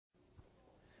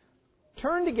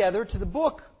turn together to the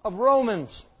book of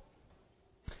Romans.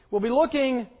 We'll be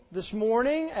looking this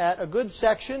morning at a good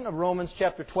section of Romans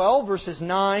chapter 12, verses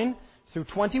 9 through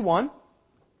 21.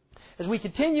 As we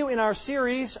continue in our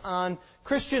series on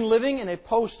Christian living in a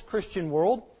post-Christian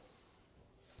world,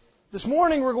 this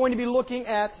morning we're going to be looking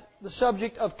at the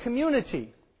subject of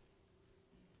community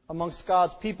amongst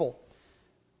God's people.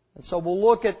 And so we'll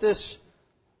look at this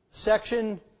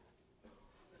section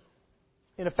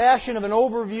in a fashion of an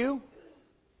overview.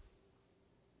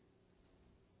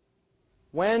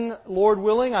 When, Lord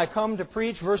willing, I come to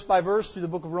preach verse by verse through the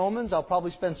book of Romans, I'll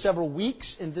probably spend several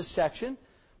weeks in this section,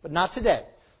 but not today.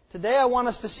 Today I want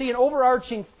us to see an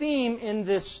overarching theme in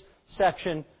this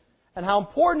section and how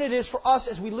important it is for us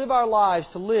as we live our lives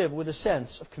to live with a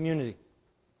sense of community.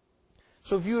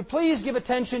 So if you would please give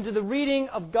attention to the reading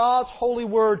of God's holy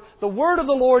word. The word of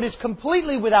the Lord is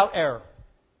completely without error.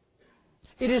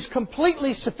 It is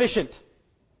completely sufficient.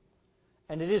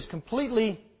 And it is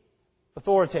completely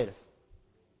authoritative.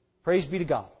 Praise be to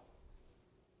God.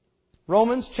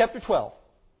 Romans chapter 12,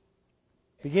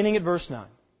 beginning at verse 9.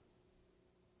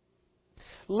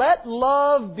 Let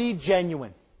love be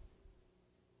genuine.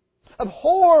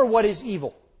 Abhor what is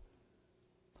evil.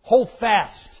 Hold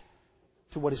fast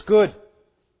to what is good.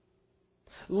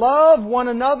 Love one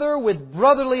another with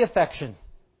brotherly affection.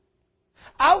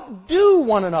 Outdo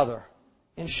one another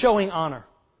in showing honor.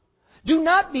 Do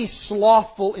not be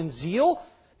slothful in zeal.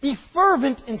 Be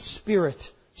fervent in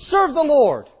spirit. Serve the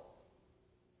Lord.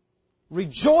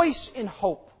 Rejoice in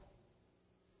hope.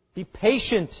 Be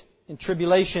patient in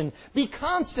tribulation. Be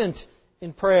constant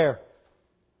in prayer.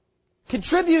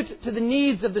 Contribute to the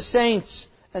needs of the saints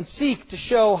and seek to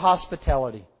show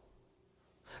hospitality.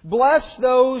 Bless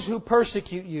those who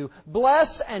persecute you.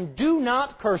 Bless and do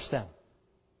not curse them.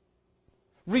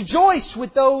 Rejoice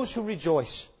with those who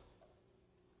rejoice.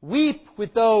 Weep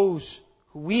with those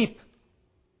who weep.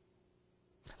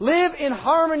 Live in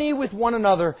harmony with one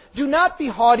another. Do not be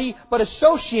haughty, but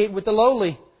associate with the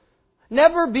lowly.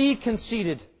 Never be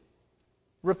conceited.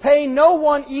 Repay no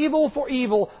one evil for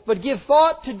evil, but give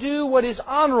thought to do what is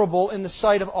honorable in the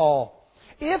sight of all.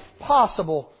 If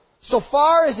possible, so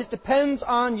far as it depends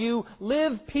on you,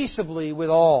 live peaceably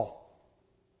with all.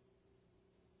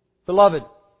 Beloved,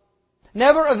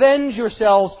 never avenge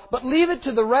yourselves, but leave it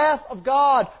to the wrath of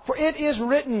God, for it is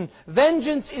written,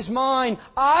 "Vengeance is mine,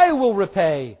 I will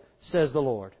repay," says the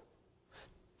Lord.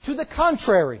 To the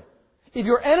contrary, if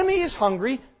your enemy is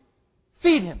hungry,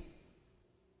 feed him.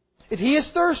 If he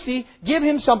is thirsty, give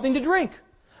him something to drink,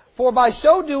 for by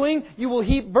so doing you will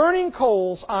heap burning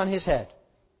coals on his head.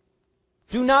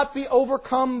 Do not be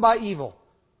overcome by evil,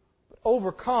 but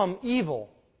overcome evil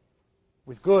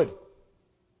with good.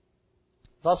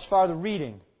 Thus far the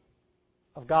reading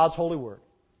of God's holy word.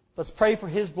 Let's pray for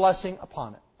His blessing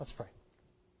upon it. Let's pray.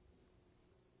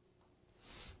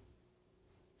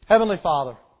 Heavenly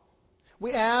Father,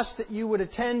 we ask that you would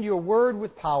attend your word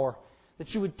with power,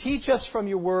 that you would teach us from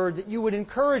your word, that you would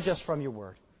encourage us from your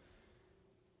word,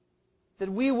 that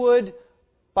we would,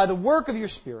 by the work of your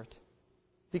Spirit,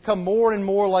 become more and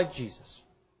more like Jesus.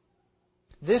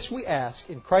 This we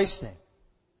ask in Christ's name.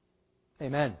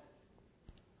 Amen.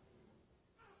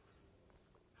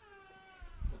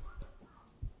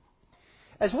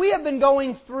 As we have been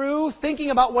going through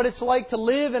thinking about what it's like to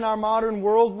live in our modern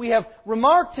world, we have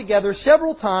remarked together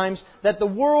several times that the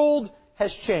world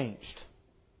has changed.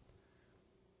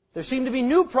 There seem to be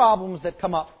new problems that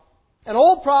come up, and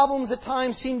old problems at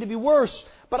times seem to be worse.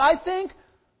 But I think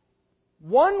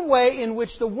one way in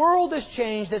which the world has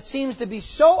changed that seems to be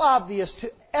so obvious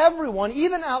to everyone,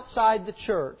 even outside the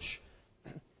church,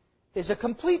 is a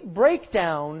complete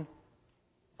breakdown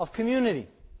of community.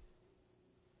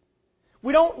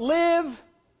 We don't live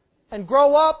and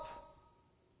grow up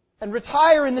and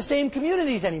retire in the same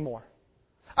communities anymore.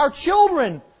 Our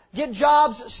children get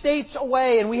jobs states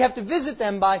away and we have to visit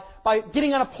them by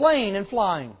getting on a plane and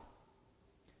flying.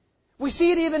 We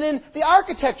see it even in the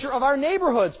architecture of our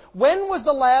neighborhoods. When was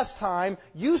the last time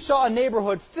you saw a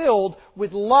neighborhood filled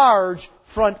with large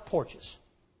front porches?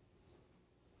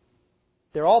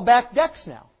 They're all back decks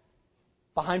now,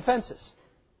 behind fences.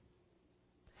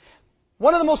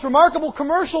 One of the most remarkable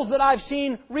commercials that I've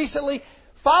seen recently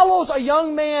follows a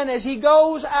young man as he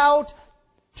goes out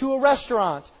to a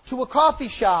restaurant, to a coffee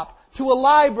shop, to a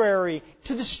library,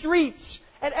 to the streets.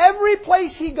 And every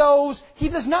place he goes, he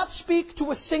does not speak to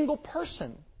a single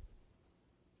person.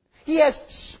 He has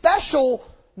special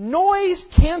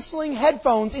noise-canceling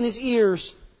headphones in his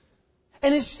ears.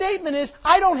 And his statement is,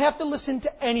 I don't have to listen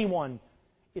to anyone.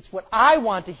 It's what I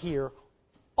want to hear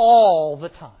all the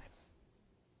time.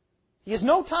 He has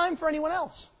no time for anyone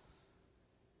else.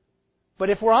 But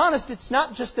if we're honest, it's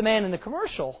not just the man in the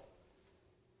commercial.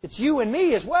 It's you and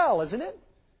me as well, isn't it?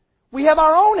 We have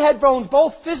our own headphones,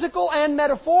 both physical and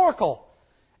metaphorical,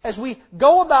 as we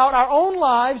go about our own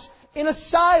lives in a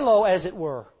silo, as it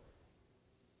were.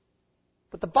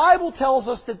 But the Bible tells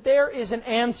us that there is an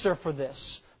answer for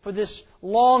this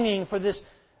longing, for this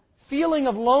feeling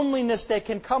of loneliness that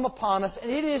can come upon us,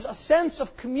 and it is a sense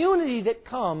of community that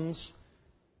comes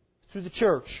through the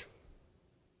church.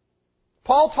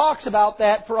 Paul talks about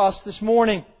that for us this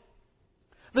morning.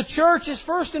 The church is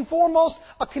first and foremost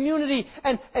a community,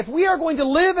 and if we are going to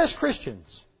live as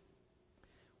Christians,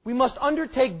 we must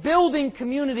undertake building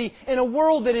community in a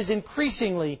world that is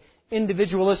increasingly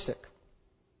individualistic.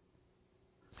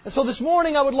 And so this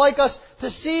morning I would like us to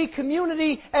see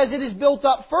community as it is built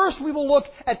up. First, we will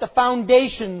look at the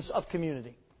foundations of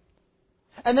community.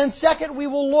 And then second, we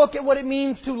will look at what it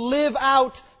means to live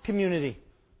out community.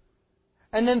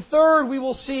 And then third, we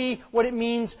will see what it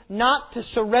means not to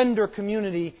surrender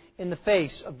community in the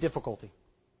face of difficulty.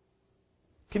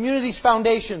 Community's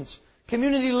foundations,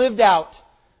 community lived out,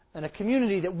 and a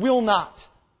community that will not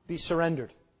be surrendered.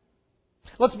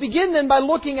 Let's begin then by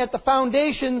looking at the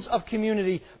foundations of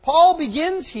community. Paul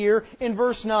begins here in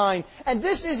verse 9. And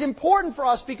this is important for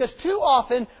us because too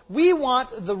often we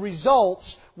want the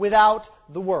results without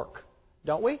the work.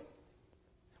 Don't we?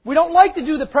 We don't like to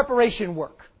do the preparation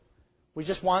work. We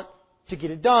just want to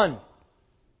get it done.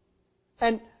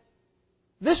 And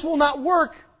this will not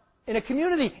work in a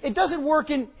community. It doesn't work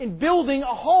in building a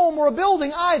home or a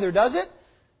building either, does it?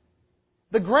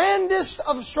 The grandest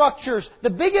of structures, the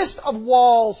biggest of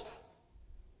walls,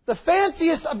 the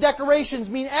fanciest of decorations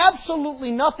mean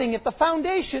absolutely nothing if the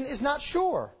foundation is not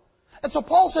sure. And so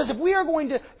Paul says if we are going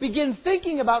to begin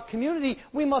thinking about community,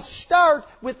 we must start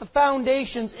with the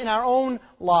foundations in our own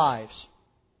lives.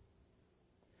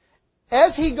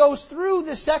 As he goes through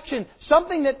this section,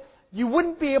 something that you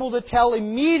wouldn't be able to tell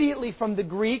immediately from the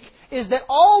Greek is that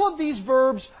all of these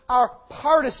verbs are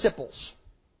participles.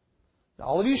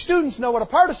 All of you students know what a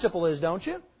participle is, don't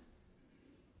you?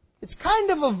 It's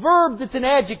kind of a verb that's an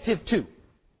adjective too.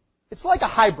 It's like a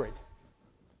hybrid.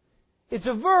 It's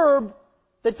a verb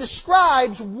that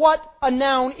describes what a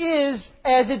noun is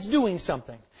as it's doing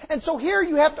something. And so here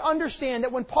you have to understand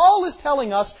that when Paul is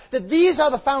telling us that these are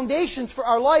the foundations for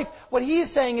our life, what he is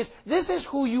saying is, this is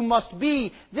who you must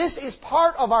be. This is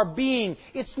part of our being.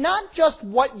 It's not just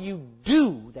what you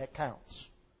do that counts.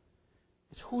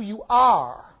 It's who you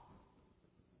are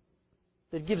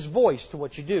that gives voice to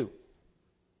what you do.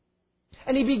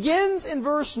 And he begins in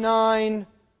verse 9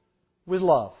 with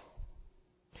love.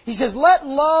 He says, let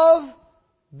love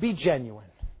be genuine.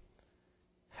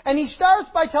 And he starts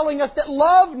by telling us that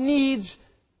love needs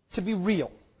to be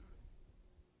real.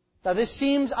 Now this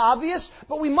seems obvious,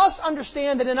 but we must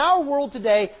understand that in our world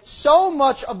today, so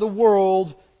much of the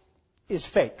world is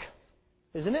fake.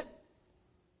 Isn't it?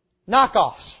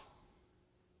 Knockoffs.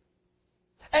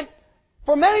 And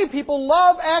for many people,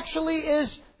 love actually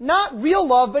is not real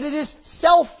love, but it is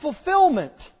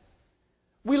self-fulfillment.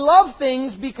 We love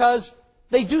things because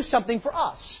they do something for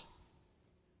us.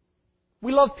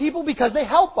 We love people because they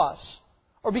help us,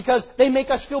 or because they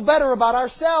make us feel better about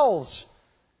ourselves.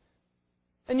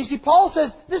 And you see, Paul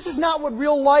says this is not what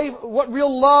real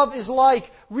love is like.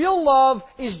 Real love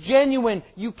is genuine.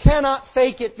 You cannot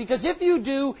fake it, because if you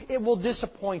do, it will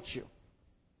disappoint you.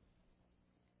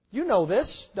 You know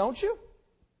this, don't you?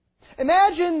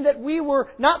 Imagine that we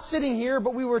were not sitting here,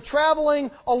 but we were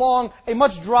traveling along a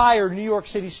much drier New York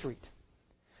City street.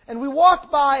 And we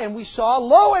walked by and we saw,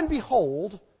 lo and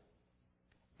behold,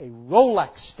 a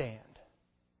Rolex stand.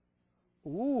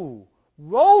 Ooh,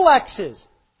 Rolexes,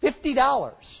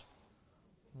 $50.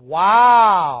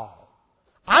 Wow.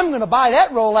 I'm going to buy that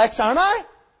Rolex, aren't I?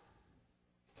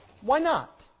 Why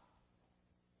not?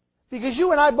 Because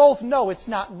you and I both know it's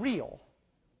not real.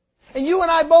 And you and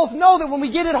I both know that when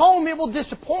we get it home, it will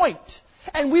disappoint.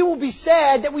 And we will be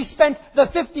sad that we spent the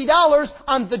 $50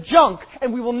 on the junk,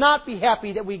 and we will not be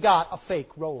happy that we got a fake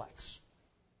Rolex.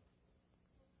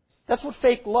 That's what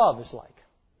fake love is like.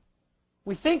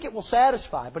 We think it will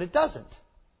satisfy, but it doesn't.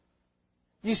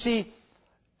 You see,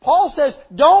 Paul says,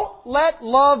 don't let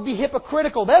love be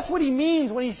hypocritical. That's what he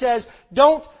means when he says,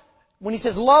 when he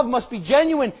says love must be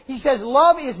genuine. He says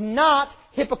love is not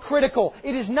hypocritical.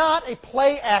 It is not a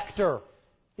play actor.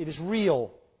 It is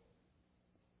real.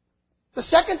 The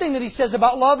second thing that he says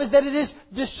about love is that it is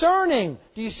discerning.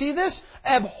 Do you see this?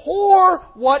 Abhor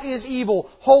what is evil.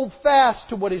 Hold fast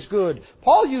to what is good.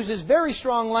 Paul uses very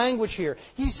strong language here.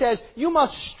 He says, you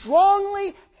must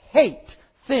strongly hate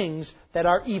things that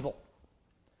are evil.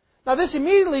 Now this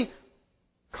immediately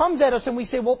comes at us and we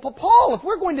say, well, Paul, if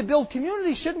we're going to build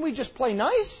community, shouldn't we just play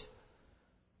nice?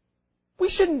 We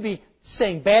shouldn't be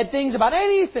saying bad things about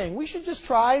anything. We should just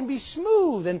try and be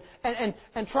smooth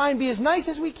and try and be as nice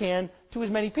as we can to as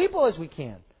many people as we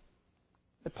can.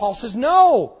 But Paul says,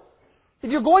 no.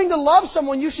 If you're going to love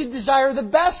someone, you should desire the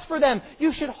best for them.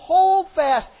 You should hold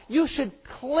fast. You should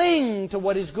cling to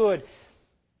what is good.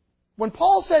 When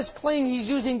Paul says cling, he's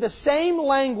using the same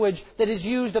language that is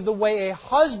used of the way a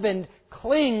husband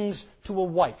clings to a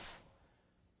wife.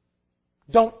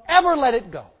 Don't ever let it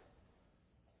go.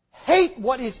 Hate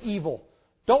what is evil.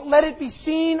 Don't let it be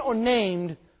seen or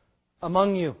named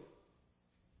among you.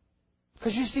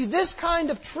 Because you see, this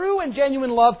kind of true and genuine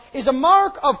love is a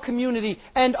mark of community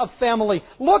and of family.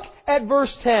 Look at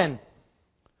verse 10.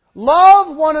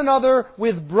 Love one another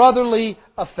with brotherly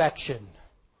affection.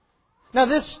 Now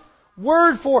this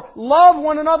word for love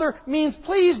one another means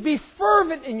please be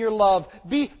fervent in your love.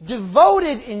 Be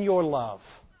devoted in your love.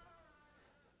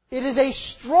 It is a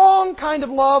strong kind of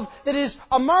love that is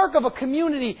a mark of a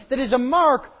community, that is a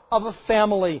mark of a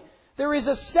family. There is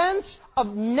a sense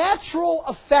of natural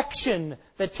affection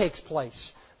that takes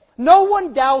place. No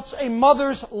one doubts a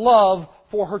mother's love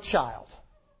for her child.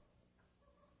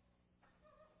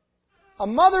 A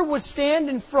mother would stand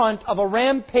in front of a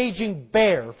rampaging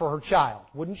bear for her child,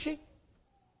 wouldn't she?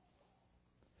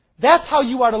 That's how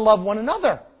you are to love one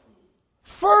another.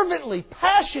 Fervently,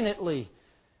 passionately,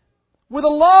 with a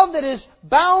love that is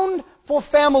bound for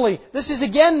family. This is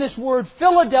again this word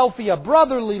Philadelphia,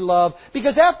 brotherly love,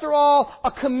 because after all,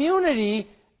 a community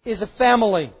is a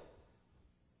family.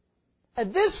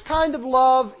 And this kind of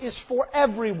love is for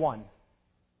everyone.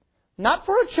 Not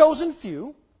for a chosen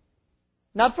few.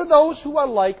 Not for those who are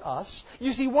like us.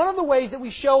 You see, one of the ways that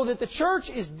we show that the church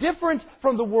is different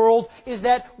from the world is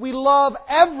that we love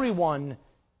everyone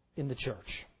in the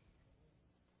church.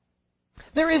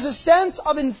 There is a sense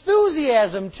of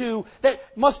enthusiasm, too,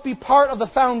 that must be part of the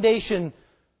foundation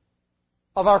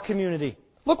of our community.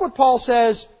 Look what Paul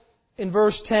says in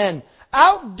verse 10.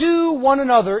 Outdo one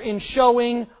another in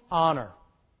showing honor.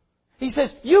 He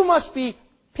says, you must be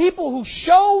people who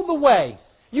show the way.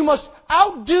 You must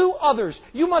outdo others.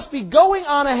 You must be going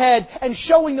on ahead and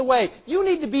showing the way. You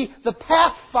need to be the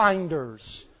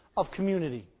pathfinders of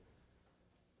community.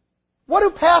 What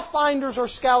do pathfinders or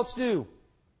scouts do?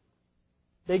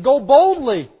 They go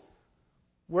boldly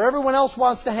where everyone else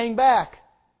wants to hang back.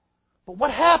 But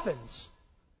what happens?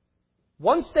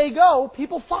 Once they go,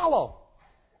 people follow.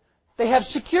 They have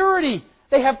security.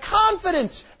 They have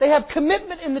confidence. They have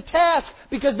commitment in the task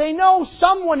because they know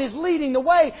someone is leading the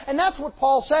way. And that's what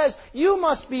Paul says. You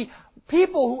must be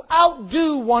people who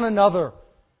outdo one another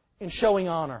in showing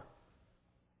honor.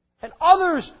 And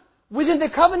others within the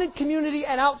covenant community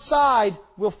and outside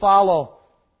will follow.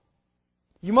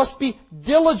 You must be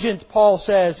diligent, Paul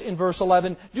says in verse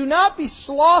 11. Do not be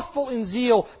slothful in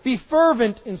zeal. Be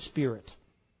fervent in spirit.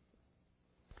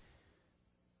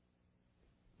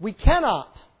 We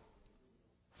cannot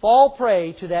fall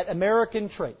prey to that American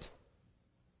trait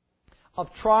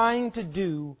of trying to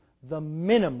do the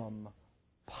minimum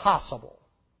possible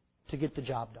to get the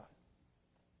job done.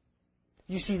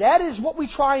 You see, that is what we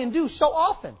try and do so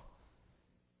often.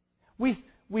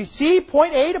 We see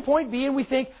point A to point B and we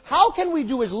think, how can we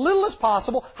do as little as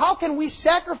possible? How can we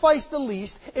sacrifice the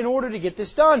least in order to get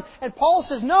this done? And Paul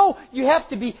says, no, you have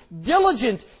to be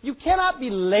diligent. You cannot be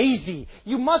lazy.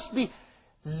 You must be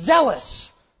zealous.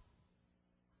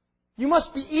 You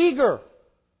must be eager.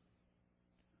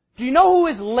 Do you know who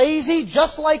is lazy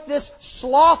just like this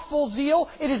slothful zeal?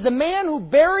 It is the man who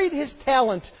buried his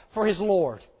talent for his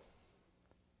Lord.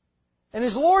 And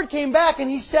his Lord came back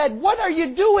and he said, what are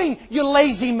you doing, you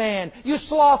lazy man, you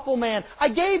slothful man? I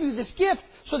gave you this gift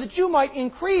so that you might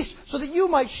increase, so that you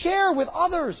might share with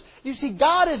others. You see,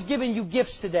 God has given you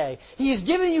gifts today. He has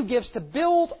given you gifts to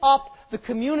build up the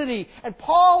community. And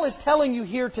Paul is telling you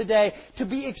here today to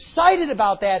be excited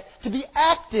about that, to be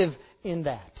active in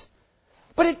that.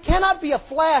 But it cannot be a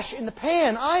flash in the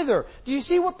pan either. Do you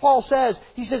see what Paul says?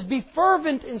 He says, be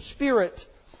fervent in spirit.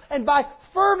 And by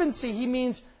fervency, he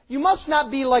means you must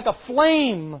not be like a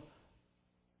flame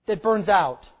that burns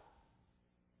out.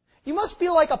 You must be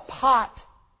like a pot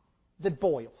that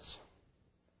boils,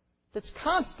 that's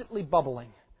constantly bubbling,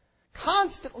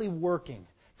 constantly working,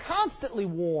 constantly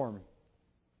warm.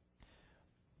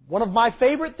 One of my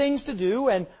favorite things to do,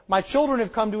 and my children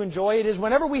have come to enjoy it, is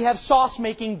whenever we have sauce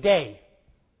making day.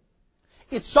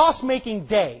 It's sauce making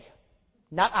day,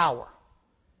 not hour.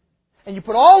 And you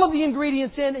put all of the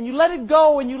ingredients in and you let it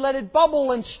go and you let it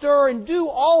bubble and stir and do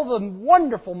all the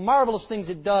wonderful, marvelous things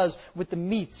it does with the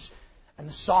meats and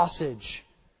the sausage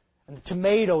and the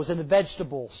tomatoes and the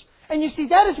vegetables. And you see,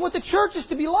 that is what the church is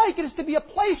to be like. It is to be a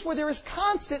place where there is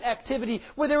constant activity,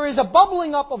 where there is a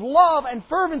bubbling up of love and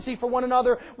fervency for one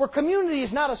another, where community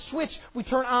is not a switch we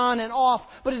turn on and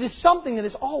off, but it is something that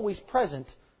is always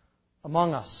present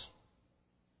among us.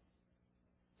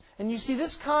 And you see,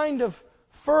 this kind of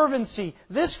fervency,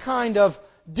 this kind of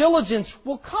diligence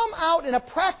will come out in a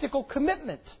practical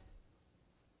commitment.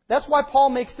 That's why Paul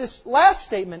makes this last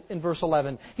statement in verse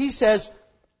 11. He says,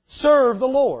 serve the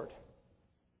Lord.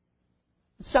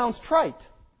 It sounds trite.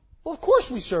 Well, of course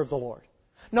we serve the Lord.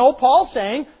 No, Paul's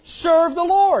saying, serve the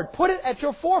Lord. Put it at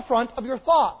your forefront of your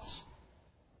thoughts.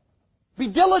 Be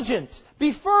diligent,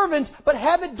 be fervent, but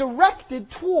have it directed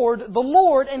toward the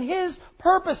Lord and His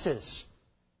purposes.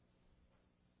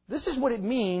 This is what it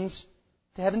means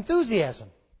to have enthusiasm.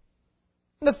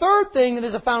 And the third thing that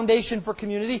is a foundation for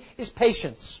community is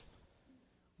patience.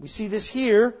 We see this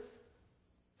here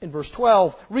in verse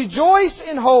 12. Rejoice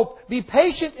in hope. Be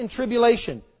patient in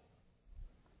tribulation.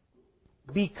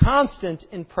 Be constant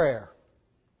in prayer.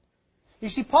 You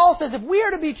see, Paul says if we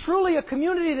are to be truly a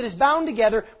community that is bound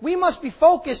together, we must be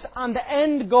focused on the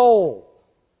end goal.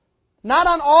 Not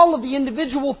on all of the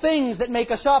individual things that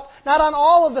make us up. Not on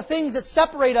all of the things that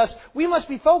separate us. We must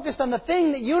be focused on the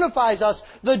thing that unifies us,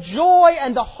 the joy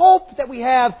and the hope that we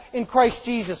have in Christ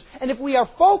Jesus. And if we are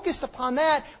focused upon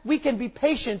that, we can be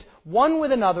patient one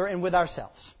with another and with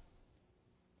ourselves.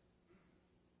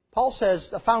 Paul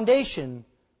says the foundation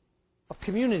of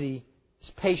community is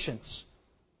patience.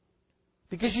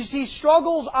 Because you see,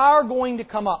 struggles are going to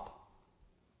come up.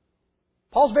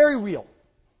 Paul's very real.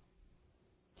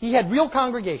 He had real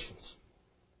congregations.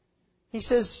 He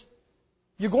says,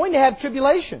 you're going to have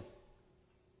tribulation.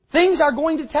 Things are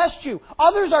going to test you.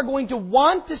 Others are going to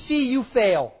want to see you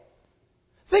fail.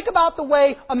 Think about the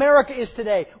way America is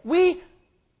today.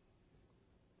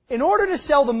 In order to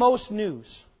sell the most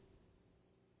news,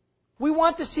 we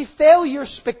want to see failure,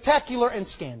 spectacular, and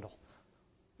scandal.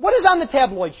 What is on the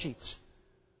tabloid sheets?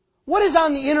 What is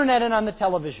on the internet and on the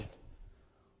television?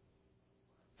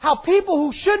 How people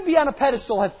who should be on a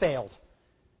pedestal have failed.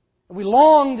 And we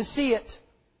long to see it,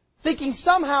 thinking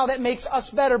somehow that makes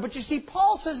us better. But you see,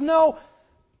 Paul says, no,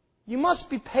 you must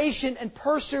be patient and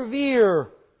persevere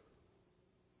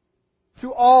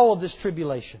through all of this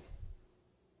tribulation.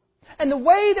 And the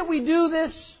way that we do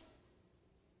this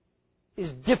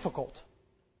is difficult.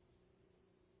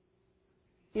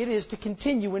 It is to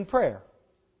continue in prayer.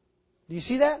 Do you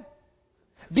see that?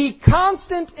 Be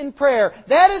constant in prayer.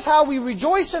 That is how we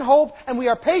rejoice in hope and we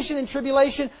are patient in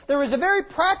tribulation. There is a very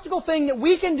practical thing that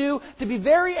we can do to be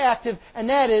very active, and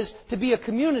that is to be a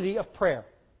community of prayer.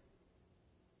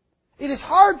 It is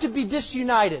hard to be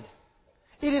disunited.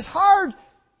 It is hard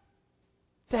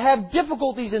to have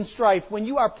difficulties and strife when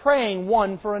you are praying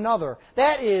one for another.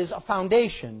 That is a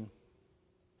foundation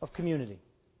of community.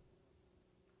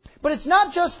 But it's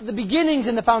not just the beginnings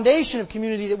and the foundation of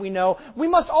community that we know. We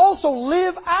must also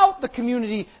live out the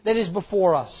community that is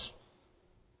before us.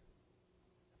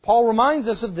 Paul reminds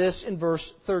us of this in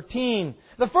verse 13.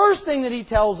 The first thing that he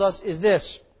tells us is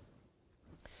this.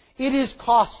 It is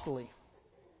costly.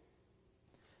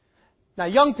 Now,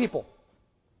 young people,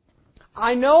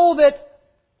 I know that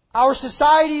our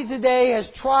society today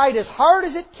has tried as hard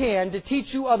as it can to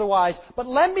teach you otherwise, but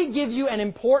let me give you an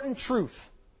important truth.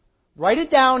 Write it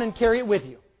down and carry it with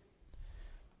you.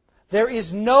 There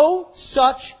is no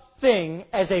such thing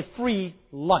as a free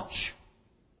lunch.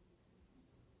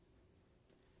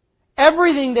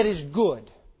 Everything that is good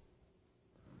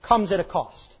comes at a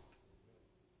cost.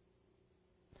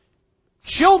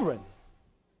 Children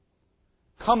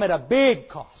come at a big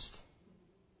cost.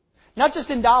 Not just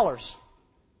in dollars,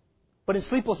 but in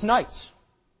sleepless nights,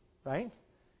 right?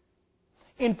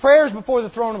 In prayers before the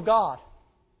throne of God.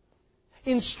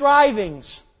 In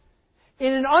strivings,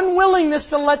 in an unwillingness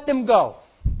to let them go.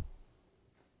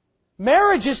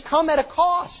 Marriages come at a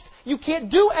cost. You can't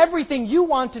do everything you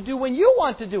want to do when you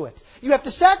want to do it. You have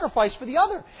to sacrifice for the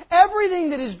other.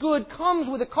 Everything that is good comes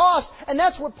with a cost, and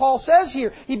that's what Paul says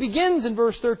here. He begins in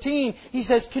verse 13. He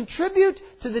says, contribute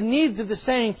to the needs of the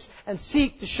saints and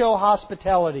seek to show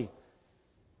hospitality.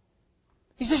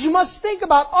 He says, you must think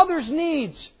about others'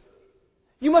 needs.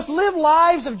 You must live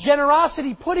lives of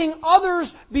generosity, putting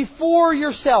others before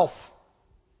yourself.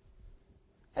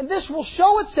 And this will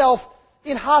show itself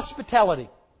in hospitality.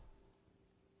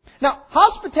 Now,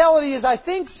 hospitality is, I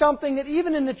think, something that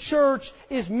even in the church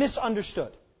is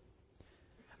misunderstood.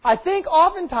 I think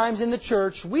oftentimes in the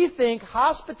church we think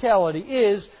hospitality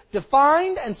is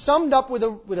defined and summed up with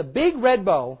a big red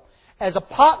bow as a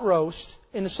pot roast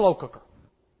in a slow cooker.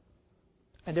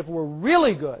 And if we're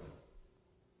really good,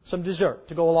 some dessert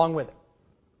to go along with it.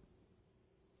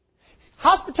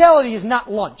 Hospitality is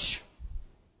not lunch.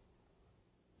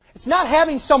 It's not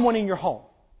having someone in your home.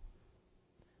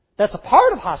 That's a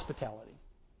part of hospitality.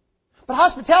 But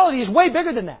hospitality is way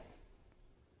bigger than that.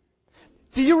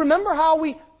 Do you remember how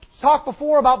we talked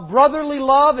before about brotherly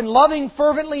love and loving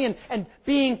fervently and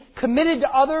being committed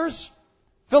to others?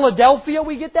 Philadelphia,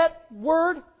 we get that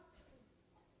word.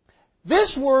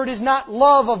 This word is not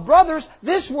love of brothers.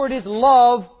 This word is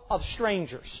love of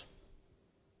strangers.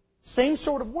 Same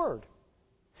sort of word.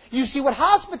 You see, what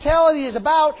hospitality is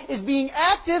about is being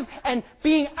active and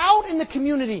being out in the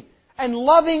community and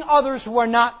loving others who are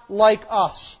not like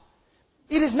us.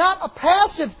 It is not a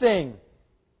passive thing.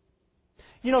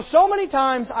 You know, so many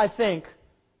times I think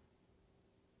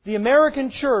the American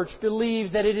church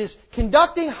believes that it is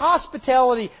conducting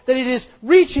hospitality, that it is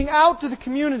reaching out to the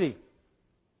community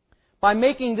by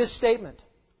making this statement.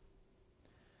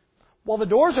 Well, the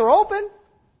doors are open.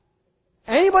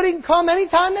 Anybody can come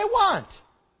anytime they want.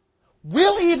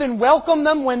 We'll even welcome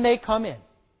them when they come in.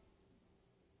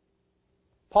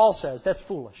 Paul says that's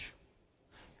foolish.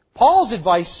 Paul's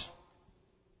advice,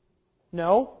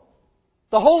 no.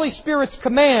 The Holy Spirit's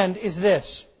command is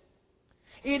this.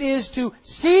 It is to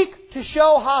seek to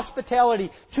show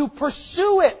hospitality, to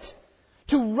pursue it,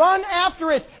 to run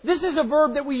after it. This is a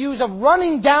verb that we use of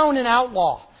running down an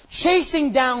outlaw,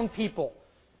 chasing down people.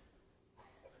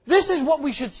 This is what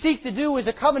we should seek to do as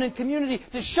a covenant community,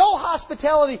 to show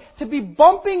hospitality, to be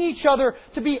bumping each other,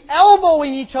 to be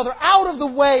elbowing each other out of the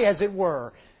way, as it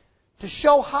were, to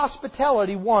show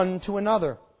hospitality one to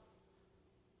another.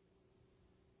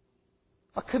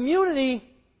 A community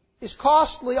is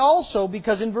costly also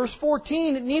because in verse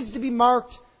 14 it needs to be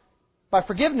marked by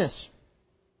forgiveness.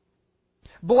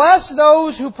 Bless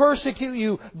those who persecute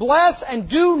you. Bless and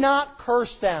do not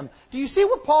curse them. Do you see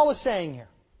what Paul is saying here?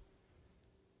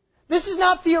 This is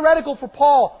not theoretical for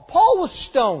Paul. Paul was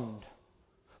stoned.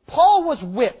 Paul was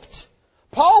whipped.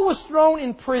 Paul was thrown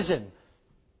in prison.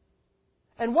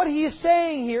 And what he is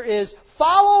saying here is,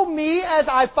 follow me as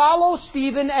I follow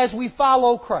Stephen, as we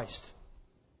follow Christ.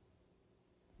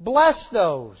 Bless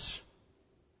those.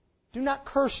 Do not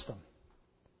curse them.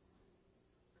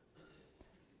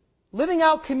 Living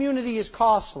out community is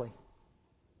costly.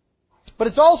 But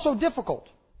it's also difficult.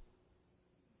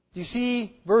 Do you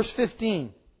see verse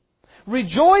 15?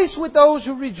 Rejoice with those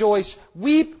who rejoice.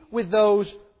 Weep with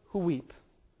those who weep.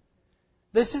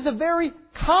 This is a very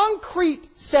concrete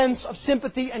sense of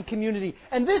sympathy and community.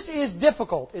 And this is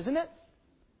difficult, isn't it?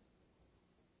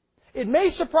 It may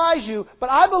surprise you, but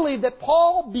I believe that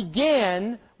Paul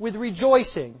began with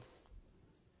rejoicing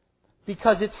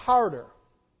because it's harder.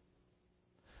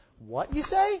 What, you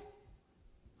say?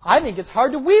 I think it's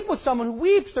hard to weep with someone who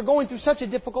weeps. They're going through such a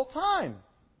difficult time.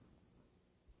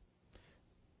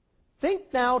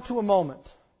 Think now to a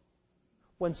moment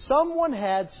when someone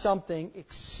had something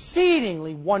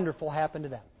exceedingly wonderful happen to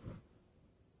them.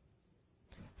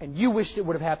 And you wished it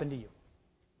would have happened to you.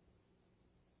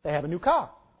 They have a new car.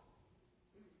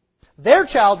 Their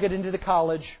child got into the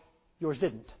college, yours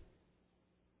didn't.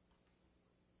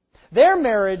 Their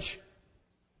marriage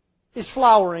is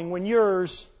flowering when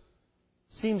yours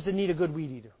seems to need a good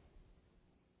weed eater.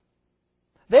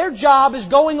 Their job is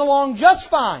going along just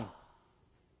fine,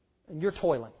 and you're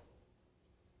toiling.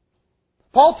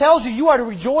 Paul tells you are to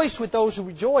rejoice with those who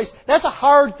rejoice. That's a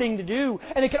hard thing to do.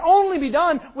 And it can only be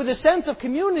done with a sense of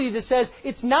community that says,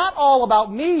 it's not all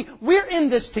about me. We're in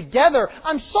this together.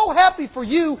 I'm so happy for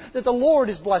you that the Lord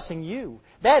is blessing you.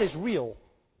 That is real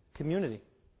community.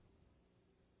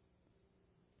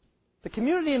 The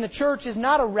community in the church is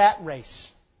not a rat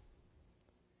race.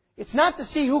 It's not to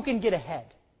see who can get ahead.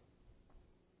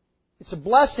 It's a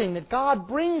blessing that God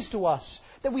brings to us,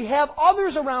 that we have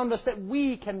others around us that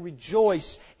we can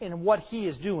rejoice in what He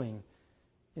is doing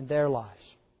in their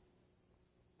lives.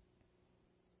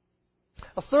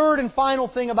 A third and final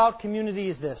thing about community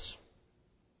is this.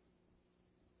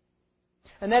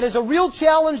 And that is a real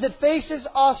challenge that faces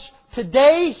us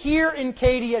today here in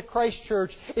Katy at Christ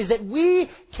Church, is that we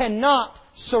cannot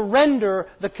surrender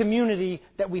the community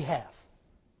that we have.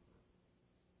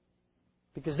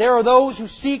 Because there are those who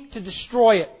seek to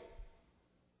destroy it.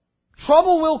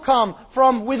 Trouble will come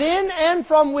from within and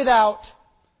from without.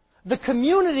 The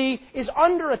community is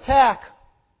under attack.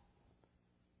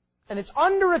 And it's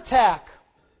under attack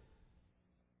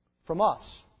from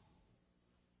us,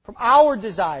 from our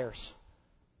desires,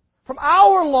 from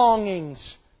our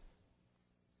longings.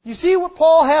 You see what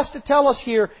Paul has to tell us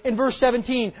here in verse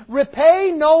 17.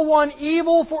 Repay no one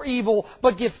evil for evil,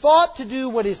 but give thought to do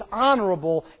what is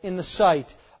honorable in the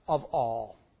sight of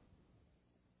all.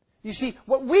 You see,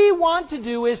 what we want to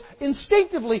do is,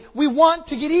 instinctively, we want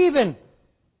to get even.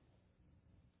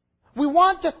 We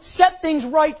want to set things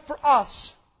right for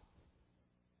us.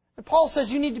 And Paul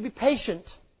says you need to be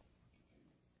patient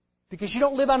because you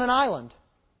don't live on an island.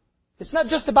 It's not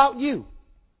just about you.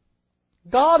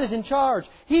 God is in charge.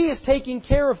 He is taking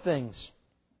care of things.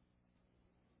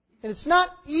 And it's not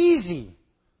easy.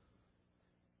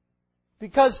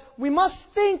 Because we must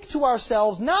think to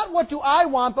ourselves, not what do I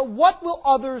want, but what will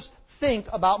others think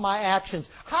about my actions?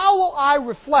 How will I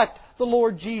reflect the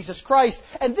Lord Jesus Christ?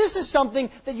 And this is something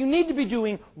that you need to be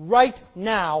doing right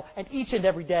now and each and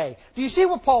every day. Do you see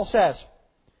what Paul says?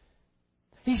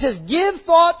 He says, give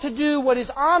thought to do what is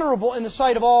honorable in the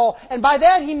sight of all. And by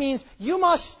that he means you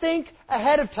must think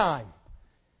ahead of time.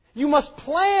 You must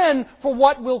plan for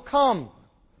what will come.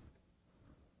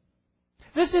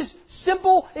 This is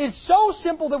simple. It's so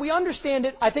simple that we understand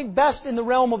it, I think, best in the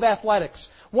realm of athletics.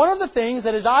 One of the things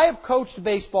that as I have coached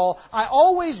baseball, I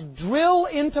always drill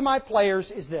into my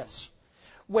players is this.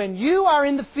 When you are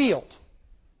in the field,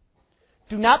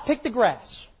 do not pick the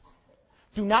grass.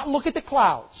 Do not look at the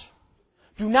clouds.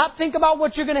 Do not think about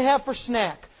what you're going to have for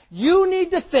snack. You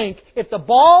need to think, if the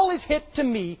ball is hit to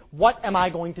me, what am I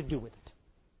going to do with it?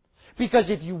 Because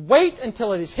if you wait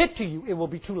until it is hit to you, it will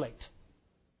be too late.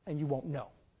 And you won't know.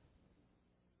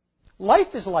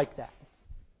 Life is like that.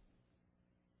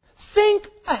 Think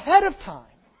ahead of time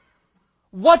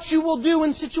what you will do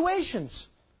in situations.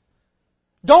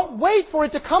 Don't wait for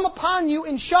it to come upon you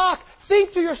in shock.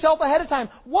 Think to yourself ahead of time,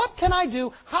 what can I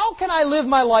do? How can I live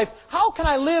my life? How can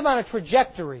I live on a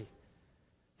trajectory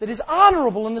that is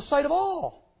honorable in the sight of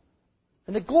all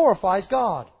and that glorifies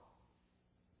God?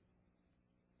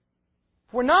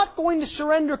 If we're not going to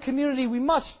surrender community, we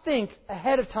must think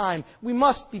ahead of time. We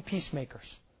must be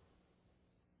peacemakers.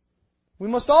 We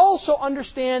must also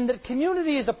understand that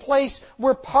community is a place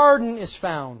where pardon is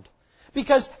found.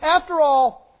 Because, after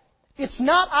all, it's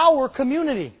not our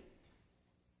community.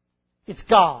 It's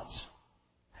God's.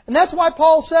 And that's why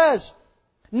Paul says,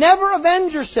 never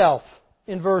avenge yourself,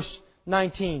 in verse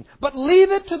 19. But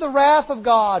leave it to the wrath of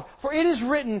God, for it is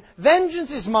written,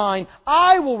 vengeance is mine,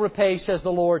 I will repay, says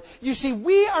the Lord. You see,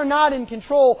 we are not in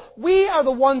control. We are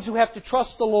the ones who have to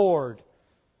trust the Lord.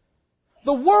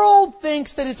 The world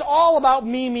thinks that it's all about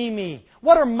me, me, me.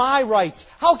 What are my rights?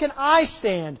 How can I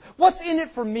stand? What's in it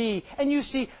for me? And you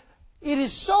see, it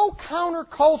is so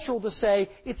countercultural to say,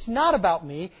 it's not about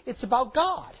me, it's about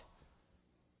God.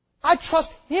 I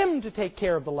trust Him to take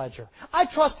care of the ledger. I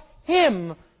trust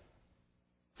Him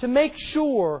to make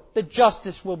sure that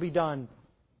justice will be done.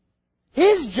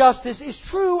 His justice is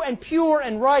true and pure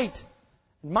and right.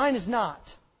 Mine is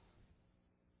not.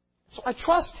 So I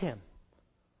trust Him.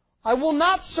 I will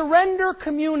not surrender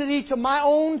community to my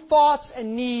own thoughts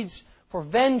and needs for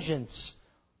vengeance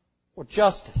or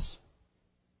justice.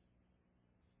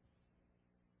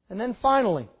 And then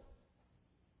finally,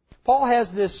 Paul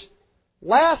has this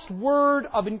last word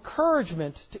of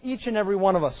encouragement to each and every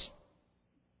one of us.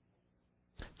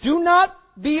 Do not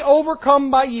be overcome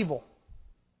by evil,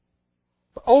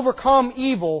 but overcome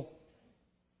evil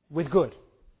with good.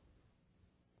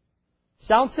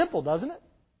 Sounds simple, doesn't it?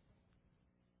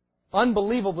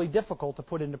 Unbelievably difficult to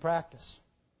put into practice.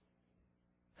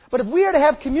 But if we are to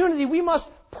have community, we must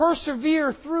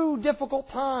persevere through difficult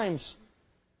times.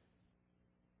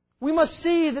 We must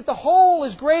see that the whole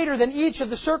is greater than each of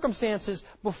the circumstances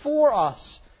before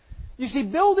us. You see,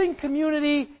 building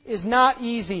community is not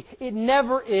easy. It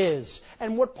never is.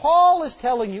 And what Paul is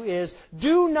telling you is,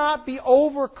 do not be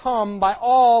overcome by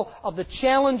all of the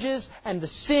challenges and the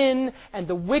sin and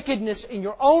the wickedness in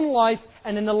your own life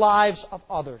and in the lives of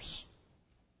others.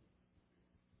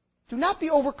 Do not be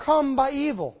overcome by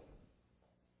evil,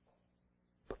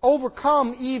 but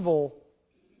overcome evil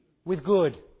with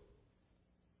good.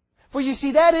 For you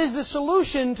see, that is the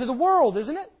solution to the world,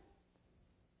 isn't it?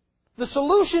 The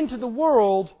solution to the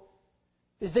world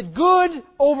is that good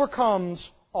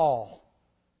overcomes all.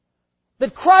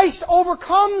 That Christ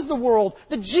overcomes the world.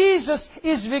 That Jesus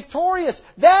is victorious.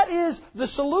 That is the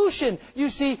solution. You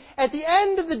see, at the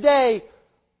end of the day,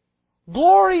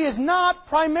 glory is not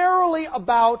primarily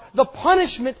about the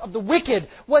punishment of the wicked.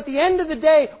 At the end of the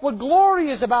day, what glory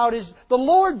is about is the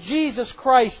Lord Jesus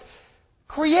Christ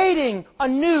creating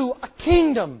anew a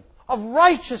kingdom of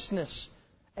righteousness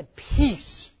and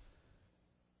peace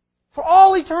for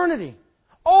all eternity,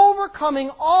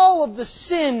 overcoming all of the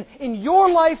sin in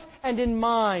your life and in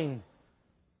mine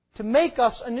to make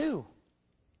us anew.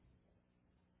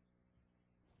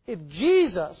 If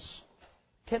Jesus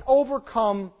can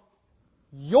overcome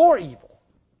your evil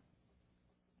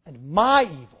and my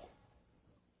evil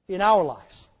in our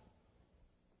lives,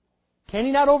 Can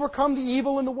He not overcome the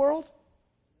evil in the world?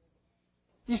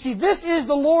 You see, this is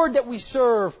the Lord that we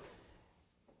serve.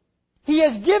 He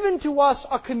has given to us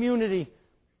a community.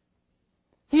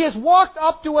 He has walked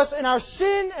up to us in our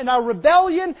sin and our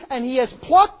rebellion, and He has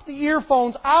plucked the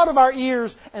earphones out of our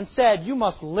ears and said, you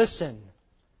must listen.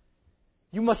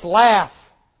 You must laugh.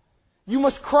 You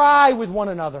must cry with one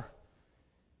another.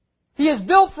 He has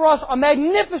built for us a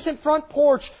magnificent front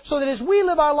porch so that as we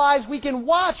live our lives, we can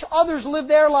watch others live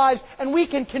their lives and we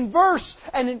can converse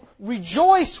and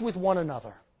rejoice with one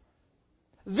another.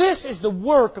 This is the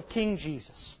work of King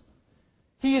Jesus.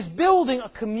 He is building a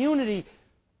community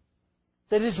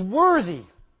that is worthy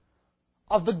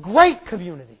of the great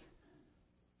community,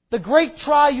 the great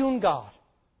triune God,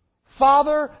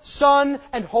 Father, Son,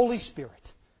 and Holy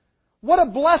Spirit. What a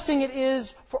blessing it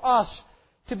is for us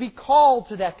to be called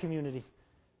to that community,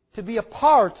 to be a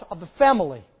part of the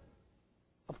family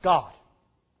of God.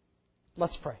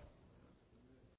 Let's pray.